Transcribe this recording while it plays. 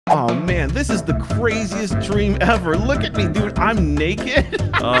Oh, man, this is the craziest dream ever. Look at me, dude. I'm naked.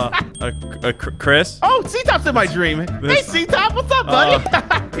 Chris? Oh, Ctop's in my dream. Hey, Ctop, what's up, buddy?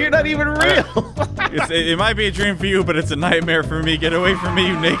 You're not even real. It might be a dream for you, but it's a nightmare for me. Get away from me,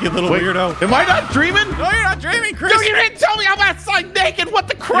 you naked little weirdo. Am I not dreaming? No, you're not dreaming, Chris. Dude, you didn't tell me I'm outside naked. What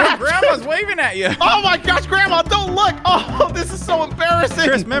the crap? Your grandma's waving at you. Oh, my gosh, Grandma, don't look. Oh, this is so embarrassing.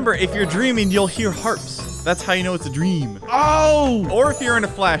 Chris, remember, if you're dreaming, you'll hear harps. That's how you know it's a dream. Oh! Or if you're in a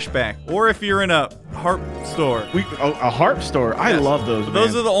flashback. Or if you're in a harp store. A harp store? I love those, man.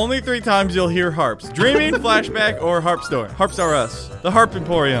 Those are the only 3 times you'll hear harps. Dreaming, flashback, or harp store. Harps are us. The Harp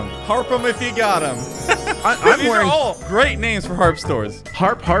Emporium. Harp 'em if you got 'em. These are all great names for harp stores.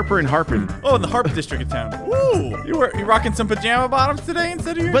 Harper, and Harpin. Oh, in the Harp District of town. Ooh! You rocking some pajama bottoms today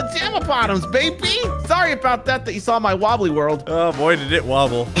instead of your... Pajama bottoms, baby! Sorry about that you saw my wobbly world. Oh, boy, did it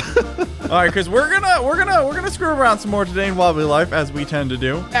wobble. All right, Chris, we're gonna screw around some more today in Wobbly Life, as we tend to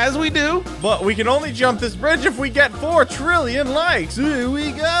do. As we do. But we can only jump this bridge if we get 4 trillion likes. Here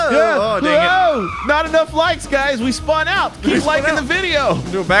we go. Yeah. Oh, dang it. Not enough likes, guys. We spun out. Keep liking the video.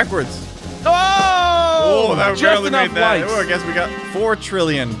 Do it backwards. Oh, that just barely enough made that. likes. Oh, I guess we got 4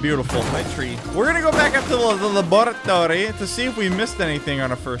 trillion. Beautiful. My tree. We're gonna go back up to the laboratory to see if we missed anything on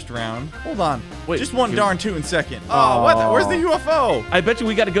our first round. Hold on. Wait, just one darn 2 second. Oh, what? Where's the UFO? I bet you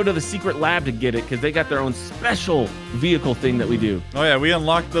we got to go to the secret lab to get it because they got their own special vehicle thing that we do. Oh yeah, we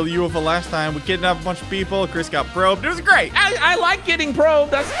unlocked the UFO last time. We kidnapped a bunch of people. Chris got probed. It was great. I like getting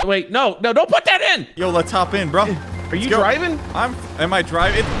probed. Wait, no, don't put that in. Yo, let's hop in, bro. Are you driving? Am I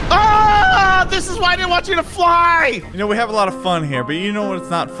driving? This is why I didn't want you to fly. You know, we have a lot of fun here, but you know what's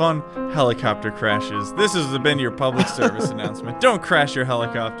not fun? Helicopter crashes. This has been your public service announcement. Don't crash your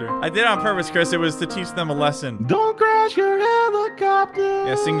helicopter. I did it on purpose, Chris. It was to teach them a lesson. Don't crash your helicopter.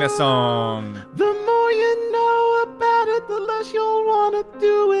 Yeah, sing that song. The more you know about it, the less you'll want to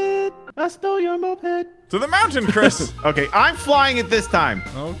do it. I stole your moped. To the mountain, Chris. Okay, I'm flying it this time.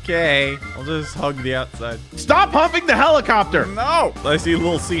 Okay, I'll just hug the outside. Stop humping the helicopter. No. I see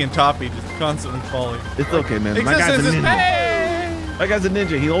little C and Toppy just constantly falling. It's okay, man. My guy's a ninja. That guy's a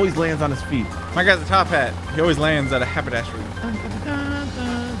ninja. He always lands on his feet. My guy's a top hat. He always lands at a haberdashery.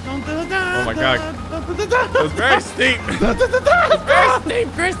 Oh my god. It was very steep. Very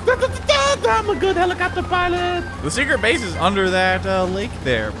steep, Chris. I'm a good helicopter pilot. The secret base is under that lake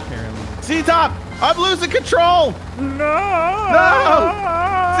there, apparently. Ctop, I'm losing control. No.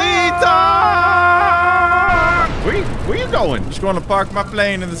 Ctop! Where you going? Just going to park my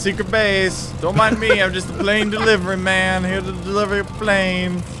plane in the secret base. Don't mind me. I'm just a plane delivery man here to deliver your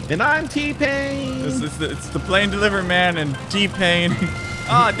plane. And I'm T-Pain. It's the plane delivery man and T-Pain.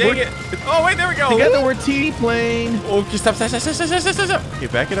 Ah, dang it. Oh, wait, there we go. Together we're T-Plane. Okay, stop. Okay,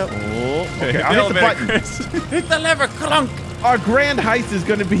 back it up. Oh, okay, I'll hit the button. Hit the lever, clunk. Our grand heist is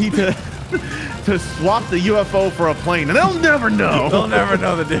going to be to swap the UFO for a plane, and they'll never know. They'll never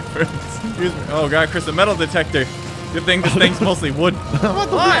know the difference. Excuse me. Oh, God, Chris, the metal detector. Good thing this thing's mostly wood.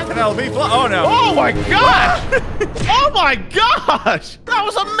 Fly, Penelope, fly. Oh, no. Oh, my gosh. Oh, my gosh. That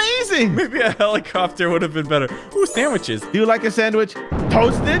was amazing. Maybe a helicopter would have been better. Ooh, sandwiches. Do you like a sandwich?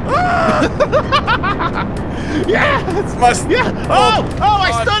 Toasted? Yes. Yeah. Oh,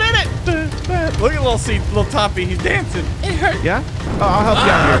 I stood in it. Look at little Toppy. He's dancing. It hurt. Yeah? Oh, I'll help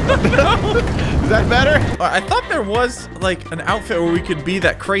you out here. Is that better? I thought there was like an outfit where we could be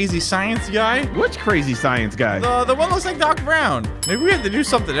that crazy science guy. Which crazy science guy? The one looks like Doc Brown. Maybe we have to do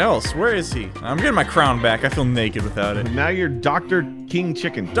something else. Where is he? I'm getting my crown back. I feel naked without it. Now you're Dr. King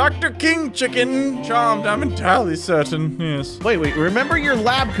Chicken. Dr. King Chicken. Charmed, I'm entirely certain. Yes. Wait. Remember your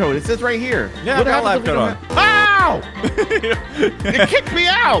lab coat. It says right here. Yeah, I got a lab coat on. Ow! It kicked me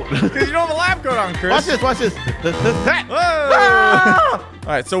out. Because you don't have a lab coat on, Chris. Watch this. All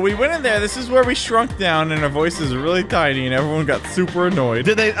right, so we went in there. This is where we shrunk down, and our voices are really tiny, and everyone got super annoyed.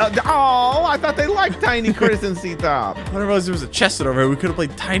 Did they? Oh, I thought they liked Tiny Chris and Ctop. I didn't realize there was a chest over here. We could have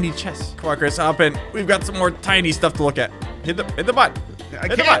played tiny chess. Come on, Chris, hop in. We've got some more tiny stuff to look at. Hit the butt. I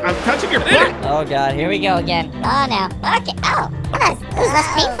can't. I'm touching your butt. Oh God, here we go again. Oh no. Okay. Oh, it was less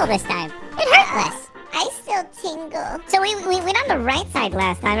painful this time. It hurt less. I still tingle. So we went on the right side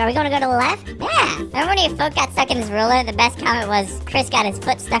last time. Are we going to go to the left? Yeah. Remember when your foot got stuck in his ruler? The best comment was, Chris got his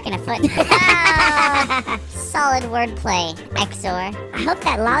foot stuck in a foot. Solid wordplay, XOR. I hope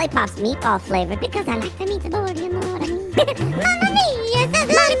that lollipop's meatball flavored because I like the meatball, you know what I mean? Mamma mia, it's a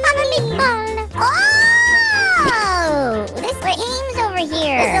lollipop and meatball. Oh! This game's over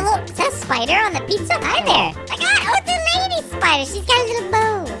here. Is that spider on the pizza? Hi there. Oh, it's a lady spider. She's got a little bow.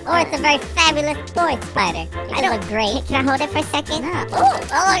 Or it's a very fabulous boy spider. I don't look great. Can I hold it for a second? No.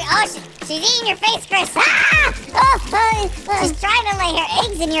 Oh, She's eating your face, Chris. Ah! She's trying to lay her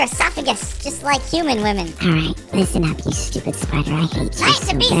eggs in your esophagus, just like human women. All right, listen up, you stupid spider. I hate you. Nice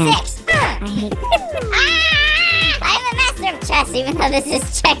to be 6. I hate I'm a master of chess, even though this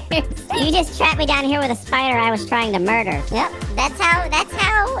is checkers. You just trapped me down here with a spider I was trying to murder. Yep, that's how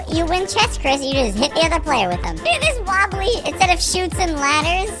you win chess, Chris. You just hit the other player with them. Dude, this Wobbly, instead of chutes and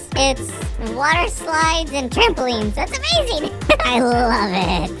ladders, it's water slides and trampolines. That's amazing. I love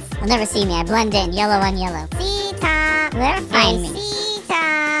it. You'll never see me. I blend in, yellow on yellow. Ctop. You'll never find me.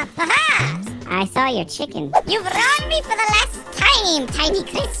 Ctop. Aha! I saw your chicken. You've run me for the last time, Tiny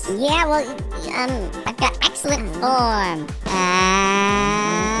Chris. Yeah, well, I've got excellent form.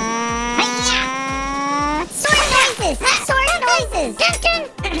 Sword noises! Sword noises! You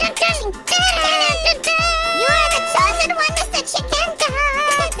are the chosen one, Mr. Chicken!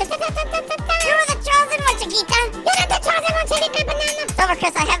 You are the chosen one, Chiquita! You're the chosen one, Chiquita Banana! It's over,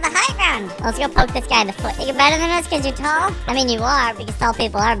 Chris, I have the high ground. Let's go poke this guy in the foot. Think you're better than us because you're tall? I mean, you are, because tall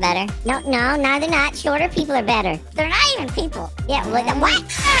people are better. No, they're not. Shorter people are better. They're not even people. Yeah, what?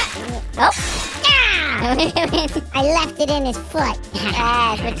 Oh. I left it in his foot.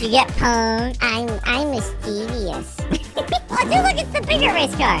 That's what you get, punk. I'm mischievous. Oh, dude, look, it's the bigger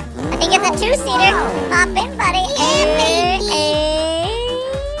race car. I think it's a 2-seater. Hop in, buddy.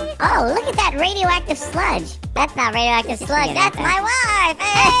 Oh, look at that radioactive sludge. That's not radioactive sludge. That's my wife.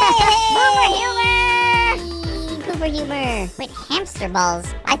 Pooper humor. Wait, hamster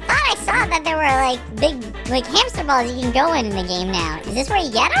balls. I thought I saw that there were like big, hamster balls you can go in the game now. Is this where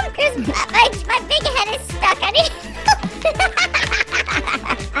you get them? Cause my big head is stuck. I need.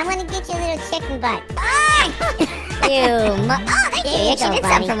 I'm gonna get you a little chicken butt. Thank you. You actually did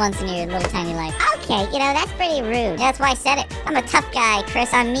something for once in your little tiny life. Okay, that's pretty rude. That's why I said it. I'm a tough guy,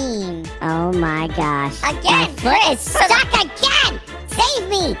 Chris. I'm mean. Oh my gosh. Again! My foot is stuck again! Save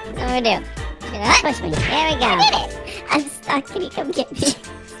me! What do we do? Push me. There we go. I did it. I'm stuck. Can you come get me?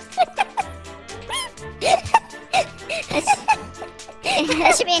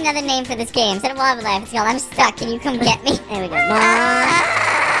 That should be another name for this game. Instead of Wobbly Life, it's called I'm Stuck. Can you come get me? There we go. Oh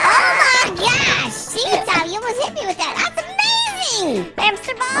my gosh! Ctop, you almost hit me with that. That's amazing!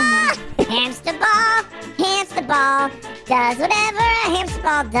 Hamster ball! Hamster ball! Hamster ball does whatever a hamster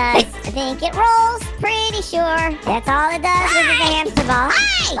ball does. I think it rolls, pretty sure. That's all it does is a hamster ball.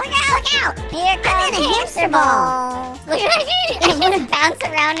 Hey! Look out! Here comes a hamster ball. Look at it. I'm gonna bounce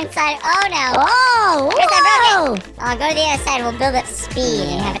around inside. Oh no! Oh! Chris, I broke it. I'll go to the other side. We'll build up speed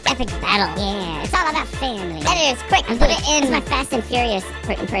and have an epic battle. Yeah, it's all about family. That is quick. Put it in. It's my Fast and Furious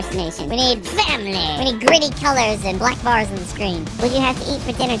impersonation. We need family. We need gritty colors and black bars on the screen. What do you have to eat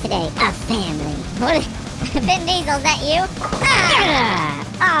for dinner today? A family. What? Vin Diesel, is that you?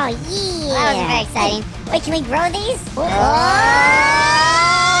 Oh, yeah. That was very exciting. Wait, can we grow these? Oh!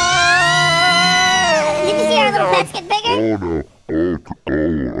 Did you see our little pets get bigger? Oh, no. I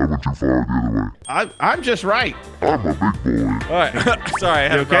went too far the other way. I'm just right. I'm a big boy. All right. Sorry, I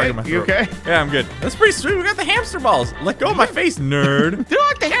had a frog in my throat. You okay? Yeah, I'm good. That's pretty sweet. We got the hamster balls. Let go of my face, nerd. They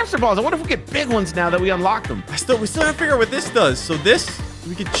like the hamster balls. I wonder if we get big ones now that we unlock them. We still have to figure out what this does. So this,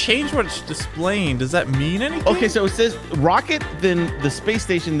 we could change what it's displaying. Does that mean anything? Okay, so it says rocket, then the space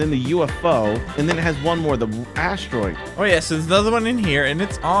station, then the UFO, and then it has one more, the asteroid. Oh yeah, so there's another one in here, and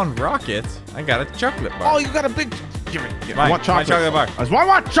it's on rocket. I got a chocolate bar. Oh, you got a big... Give me. I want chocolate. My chocolate bar. I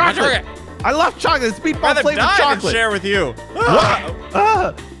want chocolate. I love chocolate. It's meatball flavored chocolate. I'd share with you. I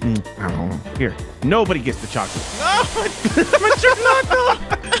don't know. Here, nobody gets the chocolate. No, my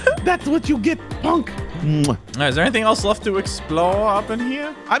chocolate. That's what you get, punk. Is there anything else left to explore up in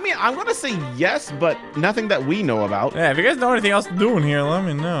here? I mean, I'm gonna say yes, but nothing that we know about. Yeah, if you guys know anything else to do in here, let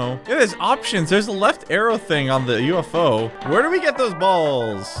me know. Yeah, there's options. There's a left arrow thing on the UFO. Where do we get those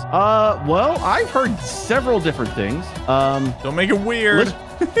balls? Well, I've heard several different things. Don't make it weird.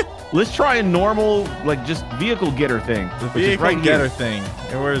 Let's try a normal, like, just vehicle getter thing. The vehicle getter thing.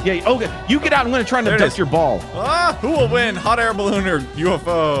 Yeah, okay. You get out. I'm going to try and abduct your ball. Who will win? Hot air balloon or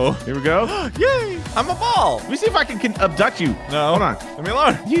UFO? Here we go. Yay! I'm a ball. Let me see if I can abduct you. No. Hold on. Leave me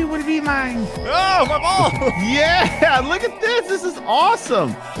alone. You would be mine. Oh, my ball. Yeah, look at this. This is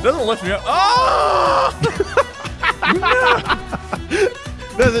awesome. It doesn't lift me up. Oh!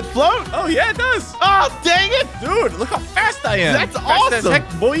 Does it float? Oh, yeah, it does. Oh, dang it. Dude, look how fast I am. That's awesome. Fast as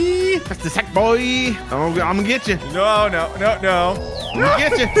heck, boy. Fast as heck, boy. I'm going to get you. No. I'm going to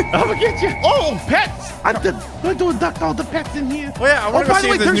get you. I'm going to get you. Oh, pets. I don't duck all the pets in here. Oh, yeah, I want to go see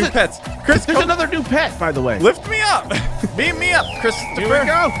if there's new pets. Chris, there's another new pet, by the way. Lift me up. Beam me up, Chris. Here we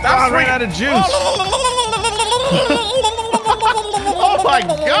go. I ran out of juice. Oh, my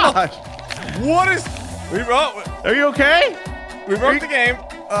gosh. What is... Are you okay? We broke the game.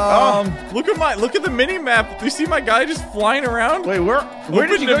 Look at the mini map. Do you see my guy just flying around? Wait, where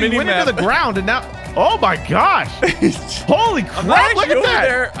did you go? You went into the ground and now. Oh my gosh! Holy crap! Look at that!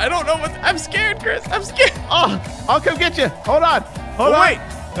 There. I don't know what. I'm scared, Chris. I'm scared. Oh, I'll come get you. Hold on. Wait.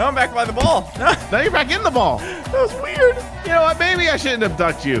 Now I'm back by the ball. Now you're back in the ball. That was weird. You know what? Maybe I shouldn't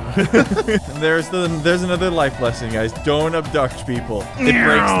abduct you. There's another life lesson, guys. Don't abduct people. It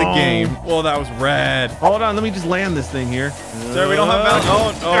breaks the game. Well, that was rad. Hold on. Let me just land this thing here. Sir, we don't have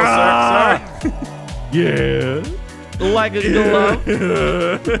balance. Sorry. Yeah. Like a glove.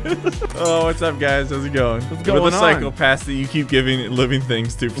 Oh, what's up, guys? How's it going? What's going With the on? psychopaths that you keep giving living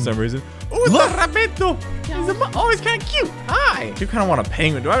things to for some reason. Oh, it's a rabbito. He's kind of cute. Hi. I do kind of want a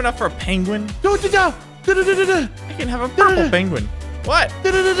penguin. Do I have enough for a penguin? I can have a purple penguin. What?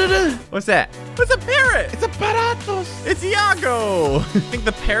 What's that? It's a parrot. It's a paratos. It's Iago. I think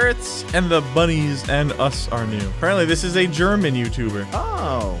the parrots and the bunnies and us are new. Apparently, this is a German YouTuber.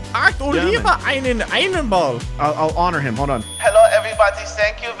 Oh. Einen Ball. I'll honor him. Hold on. Hello, everybody.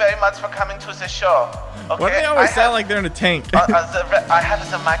 Thank you very much for coming to the show. Okay, Why do they always sound like they're in a tank? I have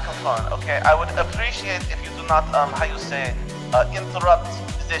the microphone. Okay, I would appreciate if you do not, how you say, interrupt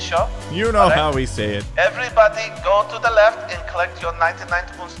the show. You know how we say it. Everybody, go to the left and collect your 99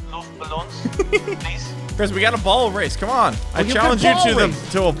 loose balloons, please. Chris, we got a ball race. Come on. I challenge you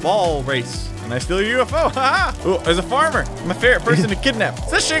to a ball race. And I steal your UFO. Ha! Oh, there's a farmer. My favorite person to kidnap.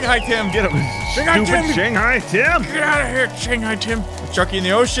 It's a Shanghai Tim. Get him. Shanghai Tim. Shanghai Tim. Get out of here, Shanghai Tim. Chucky in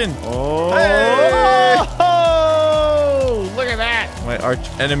the ocean. Oh. Hey. Oh, look at that. My arch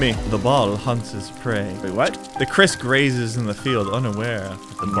enemy. The ball hunts his prey. Wait, what? The Chris grazes in the field, unaware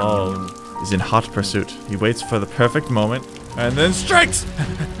that the ball is in hot pursuit. He waits for the perfect moment and then strikes.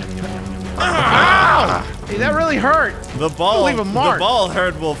 Ow! Hey, that really hurt. The ball. Leave a mark. The ball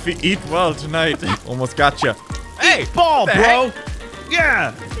herd will eat well tonight. Almost gotcha. Hey, ball, bro. Heck?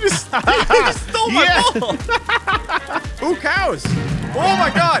 Yeah. You just stole my ball. Ooh, cows. Oh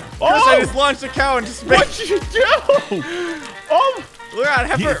my God. Chris, I just launched a cow into space. What did you do? Oh. Look out,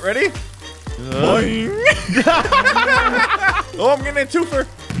 heifer. Ready? Boing. Oh, I'm getting a twofer.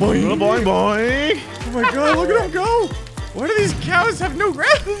 Boing. Boing, boing. Oh my God, look at them go. Why do these cows have no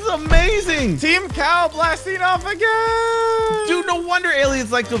grass? This is amazing. Team cow blasting off again. Dude, no wonder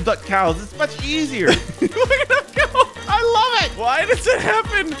aliens like to abduct cows. It's much easier. Look at them go. I love it. Why does it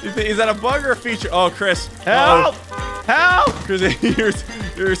happen? Is that a bug or a feature? Oh, Chris. Help. Help. Chris,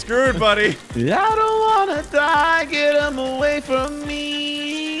 you're screwed, buddy. I don't want to die. Get them away from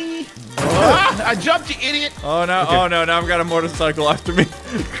me. I jumped, you idiot. Oh, no. Okay. Oh, no. Now I've got a motorcycle after me.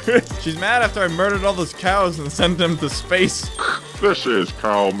 Chris, she's mad after I murdered all those cows and sent them to space. This is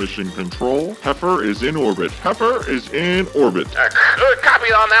cow mission control. Heifer is in orbit. Heifer is in orbit. Good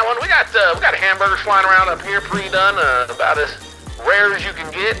copy on that one. We got hamburgers flying around up here, pre-done, about as rare as you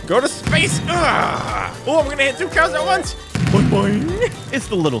can get. Go to space. Ugh. Oh, I'm gonna hit 2 cows at once. Boing, boing. It's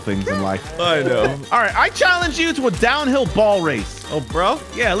the little things in life. I know. All right, I challenge you to a downhill ball race. Oh, bro?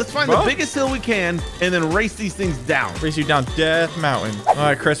 Yeah, let's find the biggest hill we can and then race these things down. Race you down Death Mountain. All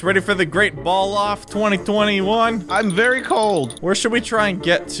right, Chris, ready for the Great Ball Off 2021? I'm very cold. Where should we try and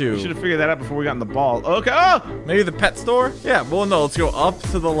get to? We should have figured that out before we got in the ball. Okay. Oh! Maybe the pet store? Yeah, well, no, let's go up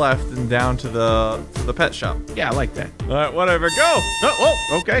to the left and down to the pet shop. Yeah, I like that. All right, whatever, go. Oh,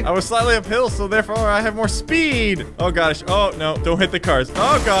 okay. I was slightly uphill, so therefore I have more speed. Oh, gosh. Oh, no, don't hit the cars.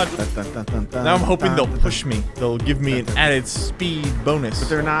 Oh, God. Now I'm hoping they'll push me. They'll give me an added speed bonus. But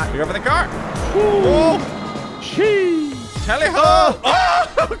they're not. Go for the car. Oh, jeez. Tally ho.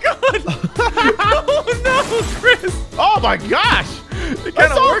 Oh, God. Oh, no, Chris. Oh, my gosh. It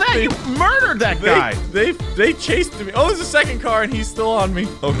kind of worked that. me. You murdered that guy. They chased me. Oh, there's a second car, and he's still on me.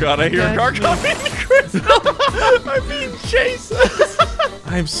 Oh, God, I hear a car coming. Chris, I'm being chased.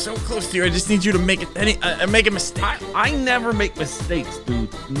 I'm so close to you. I just need you to make a mistake. I never make mistakes, dude.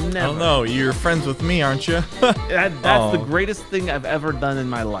 Never. Oh, no. You're friends with me, aren't you? That's the greatest thing I've ever done in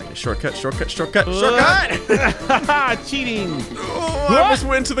my life. Shortcut. Cheating. Oh, I almost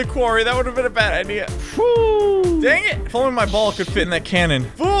went to the quarry. That would have been a bad idea. Woo. Dang it. If only my ball could fit in that cannon.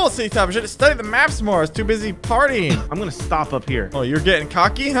 Fool, Ctop. I should have studied the maps more. I was too busy partying. I'm going to stop up here. Oh, you're getting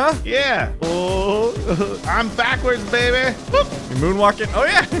cocky, huh? Yeah. Oh, I'm backwards, baby. Boop. You're moonwalking. Oh,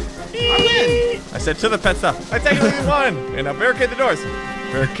 yeah. I win. I said to the pet stop. I technically won. And now barricade the doors.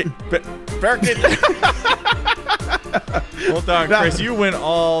 Barricade. Hold on, Chris. You win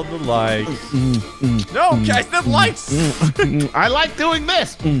all the likes. No, I said likes. I like doing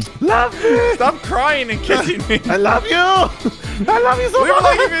this. Love you. Stop crying and kissing me. I love you. I love you so Leave a much.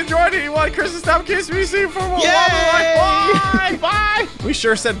 like if you enjoyed it. You want Chris to stop kissing me. See you for more Wobbly Life. Bye. Bye. We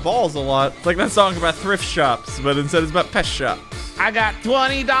sure said balls a lot. It's like that song about thrift shops, but instead it's about pet shops. I got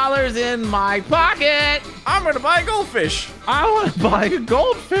 $20 in my pocket. I'm gonna buy a goldfish. I want to buy a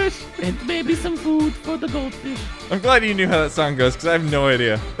goldfish and maybe some food for the goldfish. I'm glad you knew how that song goes because I have no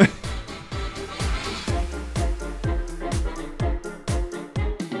idea.